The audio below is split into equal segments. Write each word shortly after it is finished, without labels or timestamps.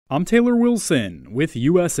I'm Taylor Wilson with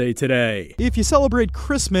USA Today. If you celebrate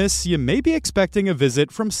Christmas, you may be expecting a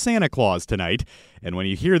visit from Santa Claus tonight. And when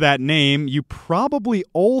you hear that name, you probably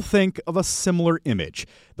all think of a similar image: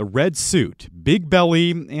 the red suit, big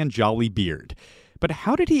belly, and jolly beard. But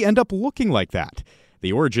how did he end up looking like that?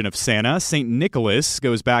 The origin of Santa, St. Nicholas,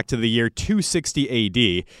 goes back to the year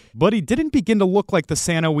 260 AD, but he didn't begin to look like the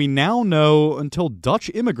Santa we now know until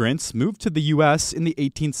Dutch immigrants moved to the U.S. in the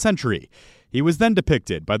 18th century. He was then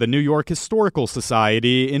depicted by the New York Historical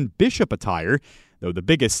Society in bishop attire, though the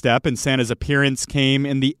biggest step in Santa's appearance came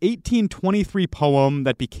in the 1823 poem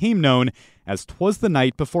that became known as "'Twas the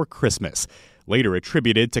Night Before Christmas," later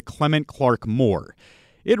attributed to Clement Clarke Moore.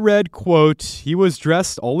 It read, quote, "He was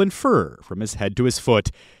dressed all in fur from his head to his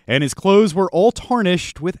foot, and his clothes were all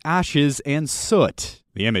tarnished with ashes and soot."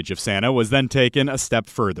 The image of Santa was then taken a step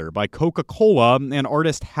further by Coca-Cola and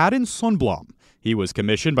artist Haddon Sundblom. He was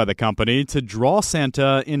commissioned by the company to draw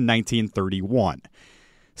Santa in 1931.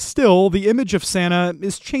 Still, the image of Santa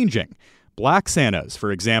is changing. Black Santas,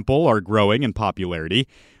 for example, are growing in popularity.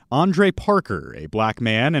 Andre Parker, a black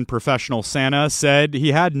man and professional Santa, said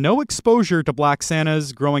he had no exposure to black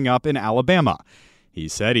Santas growing up in Alabama. He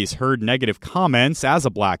said he's heard negative comments as a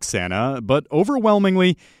black Santa, but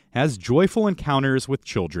overwhelmingly has joyful encounters with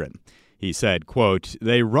children. He said, quote,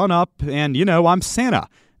 "They run up and, I'm Santa.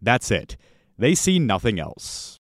 That's it. They see nothing else."